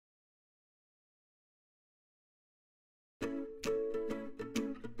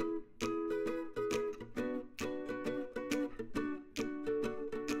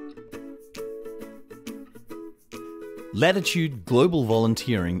Lattitude Global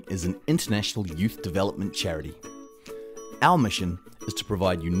Volunteering is an international youth development charity. Our mission is to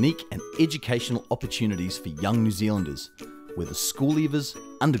provide unique and educational opportunities for young New Zealanders, whether school leavers,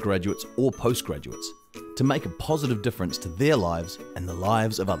 undergraduates or postgraduates, to make a positive difference to their lives and the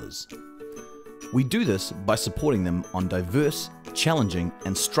lives of others. We do this by supporting them on diverse, challenging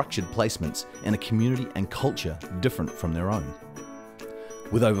and structured placements in a community and culture different from their own.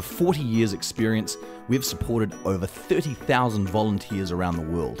 With over 40 years' experience, we have supported over 30,000 volunteers around the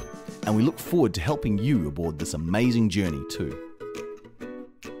world, and we look forward to helping you aboard this amazing journey too.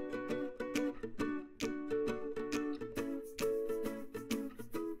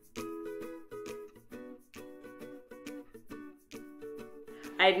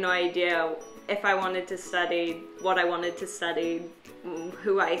 I had no idea if I wanted to study, what I wanted to study,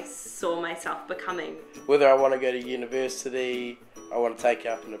 who I saw myself becoming. Whether I want to go to university, I want to take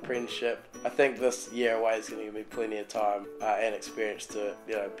up an apprenticeship. I think this year away is going to give me plenty of time and experience to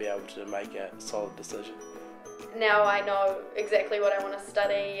be able to make a solid decision. Now I know exactly what I want to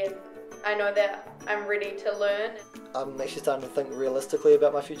study and I know that I'm ready to learn. I'm actually starting to think realistically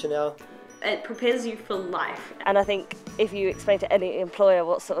about my future now. It prepares you for life. And I think if you explain to any employer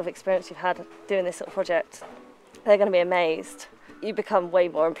what sort of experience you've had doing this sort of project, they're going to be amazed. You become way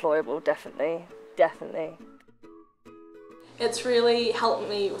more employable, definitely. It's really helped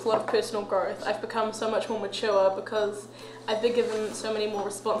me with a lot of personal growth. I've become so much more mature because I've been given so many more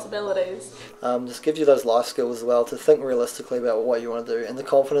responsibilities. Just gives you those life skills as well, to think realistically about what you want to do and the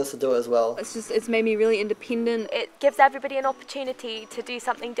confidence to do it as well. It's made me really independent. It gives everybody an opportunity to do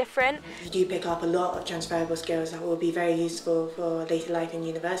something different. You do pick up a lot of transferable skills that will be very useful for later life in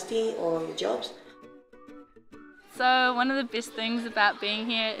university or your jobs. So one of the best things about being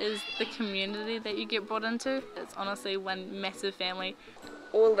here is the community that you get brought into. It's honestly one massive family.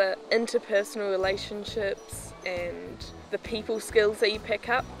 All the interpersonal relationships and the people skills that you pick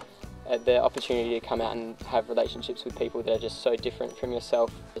up. The opportunity to come out and have relationships with people that are just so different from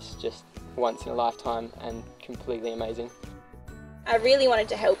yourself is just once in a lifetime and completely amazing. I really wanted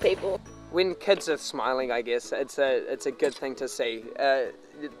to help people. When kids are smiling, I guess, it's a good thing to see.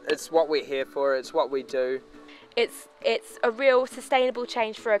 It's what we're here for, it's what we do. It's a real sustainable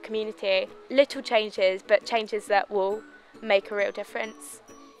change for a community. Little changes, but changes that will make a real difference.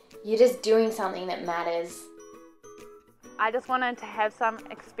 You're just doing something that matters. I just wanted to have some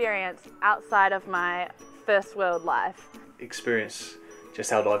experience outside of my first world life. Experience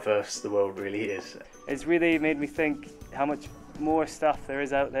just how diverse the world really is. It's really made me think how much more stuff there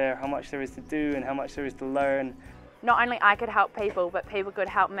is out there, how much there is to do and how much there is to learn. Not only I could help people, but people could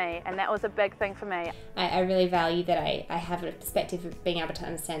help me, and that was a big thing for me. I really value that I have a perspective of being able to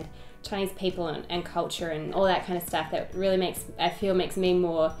understand Chinese people and culture and all that kind of stuff that really makes me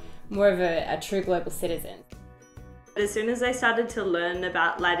more of a true global citizen. As soon as I started to learn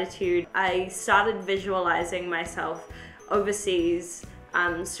about Lattitude, I started visualizing myself overseas,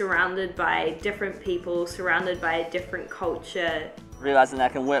 surrounded by different people, surrounded by a different culture. Realising that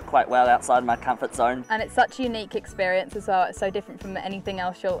I can work quite well outside my comfort zone. And it's such a unique experience as well. It's so different from anything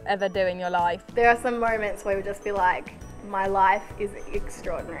else you'll ever do in your life. There are some moments where we just feel like, my life is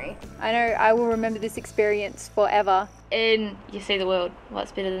extraordinary. I know I will remember this experience forever. And you see the world.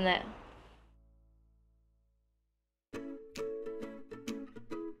 What's better than that?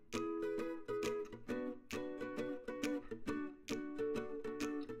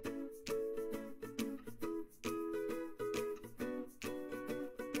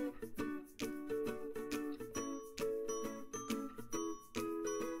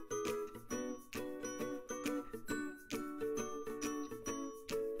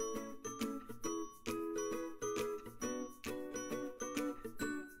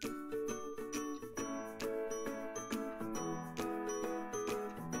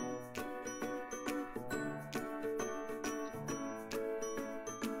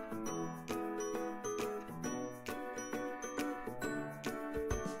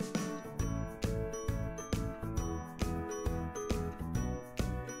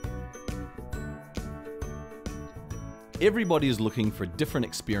 Everybody is looking for a different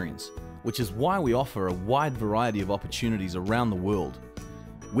experience, which is why we offer a wide variety of opportunities around the world.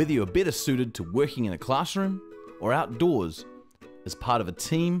 Whether you're better suited to working in a classroom or outdoors, as part of a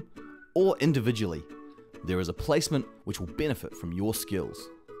team or individually, there is a placement which will benefit from your skills.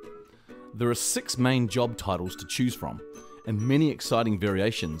 There are 6 main job titles to choose from, and many exciting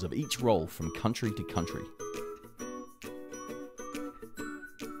variations of each role from country to country.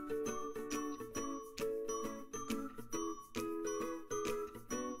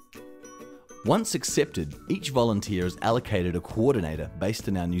 Once accepted, each volunteer is allocated a coordinator based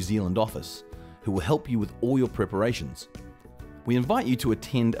in our New Zealand office, who will help you with all your preparations. We invite you to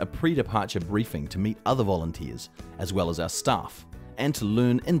attend a pre-departure briefing to meet other volunteers, as well as our staff, and to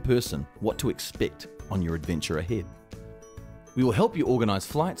learn in person what to expect on your adventure ahead. We will help you organise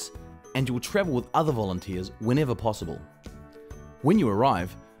flights, and you will travel with other volunteers whenever possible. When you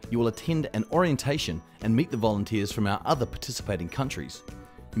arrive, you will attend an orientation and meet the volunteers from our other participating countries.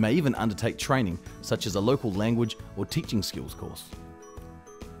 You may even undertake training such as a local language or teaching skills course.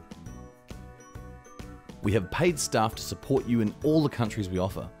 We have paid staff to support you in all the countries we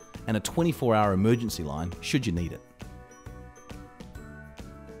offer, and a 24-hour emergency line should you need it.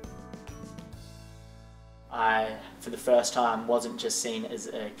 I, for the first time, wasn't just seen as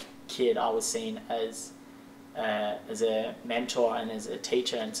a kid, I was seen as a mentor and as a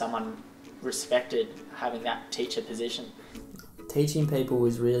teacher and someone respected having that teacher position. Teaching people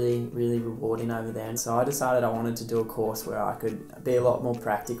was really rewarding over there, and so I decided I wanted to do a course where I could be a lot more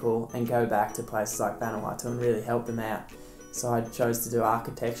practical and go back to places like Vanuatu and really help them out. So I chose to do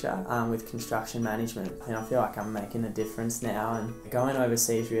architecture with construction management, and I feel like I'm making a difference now, and going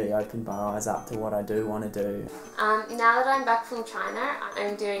overseas really opened my eyes up to what I do want to do. Now that I'm back from China,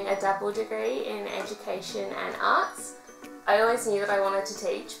 I'm doing a double degree in education and arts. I always knew that I wanted to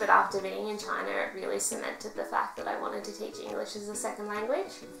teach, but after being in China, it really cemented the fact that I wanted to teach English as a second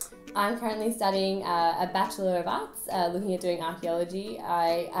language. I'm currently studying a Bachelor of Arts, looking at doing archaeology.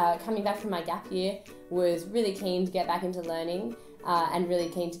 Coming back from my gap year, was really keen to get back into learning and really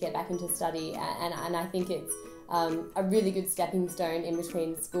keen to get back into study, and I think it's a really good stepping stone in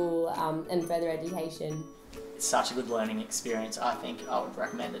between school and further education. It's such a good learning experience. I think I would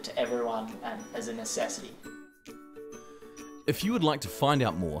recommend it to everyone and as a necessity. If you would like to find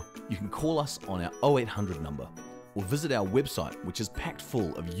out more, you can call us on our 0800 number or visit our website, which is packed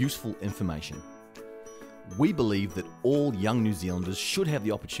full of useful information. We believe that all young New Zealanders should have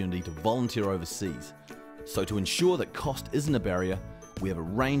the opportunity to volunteer overseas. So to ensure that cost isn't a barrier, we have a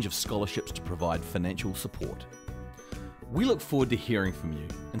range of scholarships to provide financial support. We look forward to hearing from you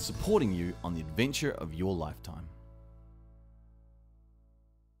and supporting you on the adventure of your lifetime.